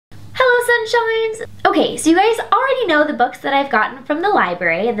Sunshines! Okay, so you guys already know the books that I've gotten from the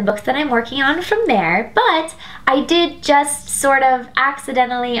library and the books that I'm working on from there, but I did just sort of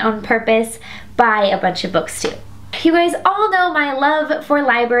accidentally on purpose buy a bunch of books too. You guys all know my love for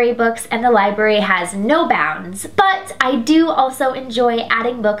library books, and the library has no bounds, but I do also enjoy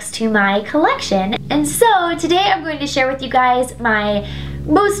adding books to my collection. And so today I'm going to share with you guys my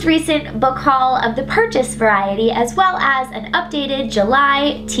most recent book haul of the purchase variety, as well as an updated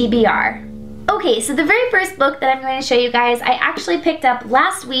July TBR. Okay, so the very first book that I'm going to show you guys, I actually picked up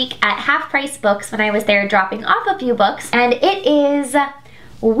last week at Half Price Books when I was there dropping off a few books, and it is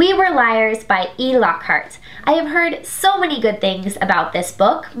We Were Liars by E. Lockhart. I have heard so many good things about this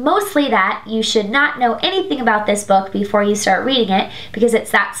book, mostly that you should not know anything about this book before you start reading it, because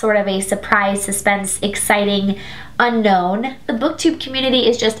it's that sort of a surprise, suspense, exciting unknown. The BookTube community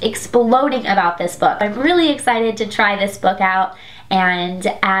is just exploding about this book. I'm really excited to try this book out and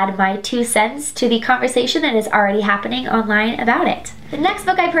add my 2 cents to the conversation that is already happening online about it. The next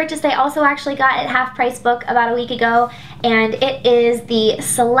book I purchased I also actually got at Half Price Book about a week ago, and it is The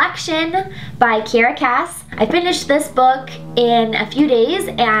Selection by Kiera Cass. I finished this book in a few days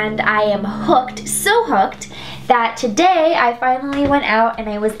and I am hooked, so hooked, that today I finally went out and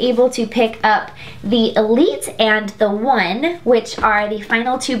I was able to pick up The Elite and The One, which are the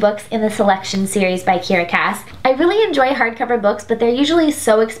final 2 books in the Selection series by Kiera Cass. I really enjoy hardcover books, but they're usually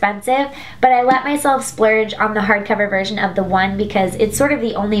so expensive, but I let myself splurge on the hardcover version of The One because it's sort of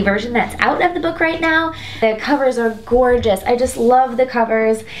the only version that's out of the book right now. The covers are gorgeous. I just love the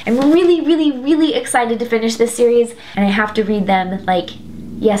covers. I'm really excited to finish this series, and I have to read them like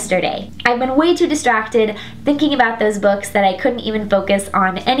yesterday. I've been way too distracted thinking about those books that I couldn't even focus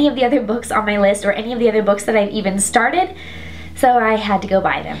on any of the other books on my list or any of the other books that I've even started, so I had to go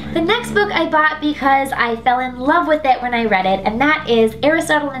buy them. The next book I bought because I fell in love with it when I read it, and that is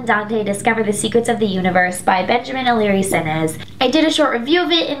Aristotle and Dante Discover the Secrets of the Universe by Benjamin O'Leary Senez. I did a short review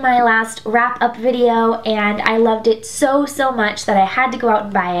of it in my last wrap-up video, and I loved it so much that I had to go out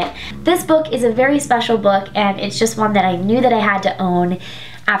and buy it. This book is a very special book, and it's just one that I knew that I had to own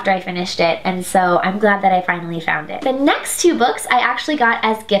after I finished it, and so I'm glad that I finally found it. The next 2 books I actually got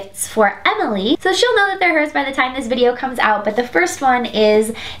as gifts for Emily, so she'll know that they're hers by the time this video comes out, but the first one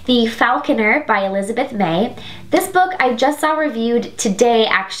is The Falconer by Elizabeth May. This book I just saw reviewed today,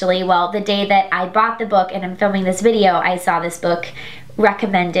 actually. Well, the day that I bought the book and I'm filming this video, I saw this book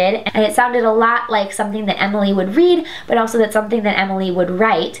recommended, and it sounded a lot like something that Emily would read, but also that's something that Emily would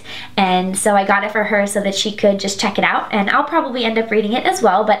write, and so I got it for her so that she could just check it out, and I'll probably end up reading it as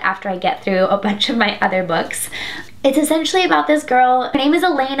well, but after I get through a bunch of my other books. It's essentially about this girl. Her name is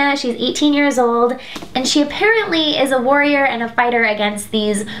Elena. She's 18 years old, and she apparently is a warrior and a fighter against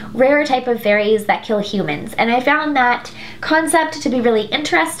these rare type of fairies that kill humans. And I found that concept to be really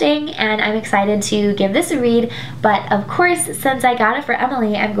interesting, and I'm excited to give this a read. But of course, since I got it for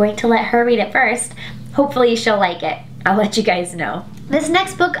Emily, I'm going to let her read it first. Hopefully she'll like it. I'll let you guys know. This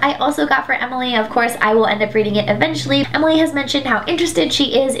next book I also got for Emily. Of course, I will end up reading it eventually. Emily has mentioned how interested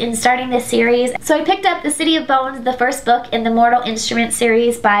she is in starting this series, so I picked up The City of Bones, the first book in the Mortal Instruments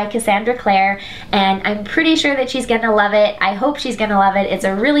series by Cassandra Clare, and I'm pretty sure that she's gonna love it. I hope she's gonna love it. It's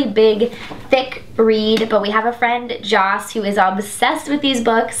a really big, thick read, but we have a friend, Joss, who is obsessed with these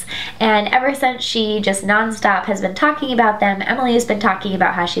books, and ever since she just nonstop has been talking about them, Emily has been talking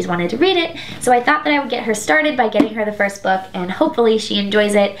about how she's wanted to read it, so I thought that I would get her started by getting her the first book, and hopefully she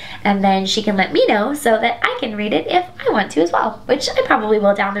enjoys it, and then she can let me know so that I can read it if I want to as well, which I probably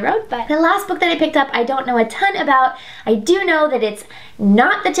will down the road. But the last book that I picked up I don't know a ton about. I do know that it's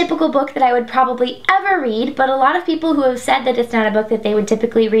not the typical book that I would probably ever read, but a lot of people who have said that it's not a book that they would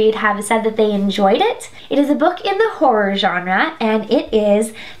typically read have said that they enjoyed it. It is a book in the horror genre, and it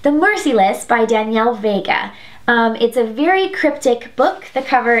is The Merciless by Danielle Vega. It's a very cryptic book. The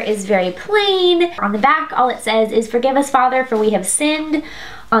cover is very plain. On the back, all it says is, "Forgive us, Father, for we have sinned."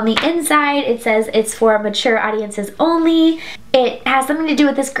 On the inside, it says it's for mature audiences only. It has something to do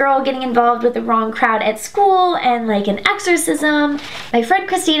with this girl getting involved with the wrong crowd at school and like an exorcism. My friend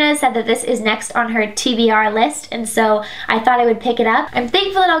Christina said that this is next on her TBR list, and so I thought I would pick it up. I'm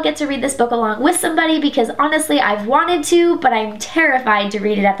thankful that I'll get to read this book along with somebody because honestly I've wanted to, but I'm terrified to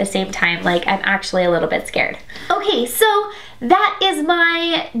read it at the same time. Like, I'm actually a little bit scared. Okay, so that is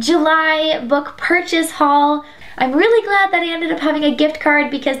my July book purchase haul. I'm really glad that I ended up having a gift card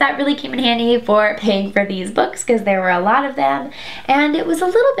because that really came in handy for paying for these books because there were a lot of them and it was a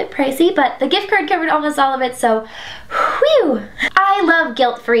little bit pricey, but the gift card covered almost all of it, so whew! I love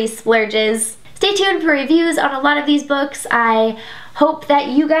guilt-free splurges. Stay tuned for reviews on a lot of these books. I Hope that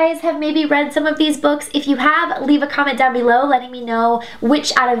you guys have maybe read some of these books. If you have, leave a comment down below letting me know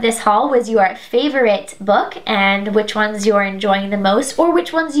which out of this haul was your favorite book and which ones you're enjoying the most, or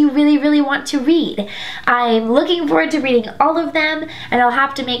which ones you really, really want to read. I'm looking forward to reading all of them, and I'll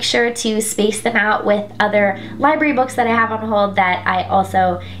have to make sure to space them out with other library books that I have on hold that I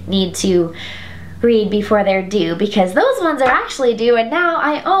also need to read before they're due, because those ones are actually due and now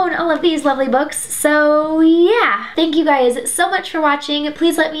I own all of these lovely books. So yeah, thank you guys so much for watching.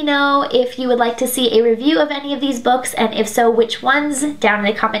 Please let me know if you would like to see a review of any of these books, and if so, which ones, down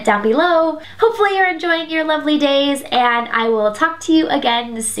in the comment down below. Hopefully you're enjoying your lovely days, and I will talk to you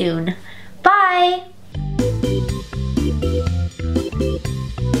again soon. Bye!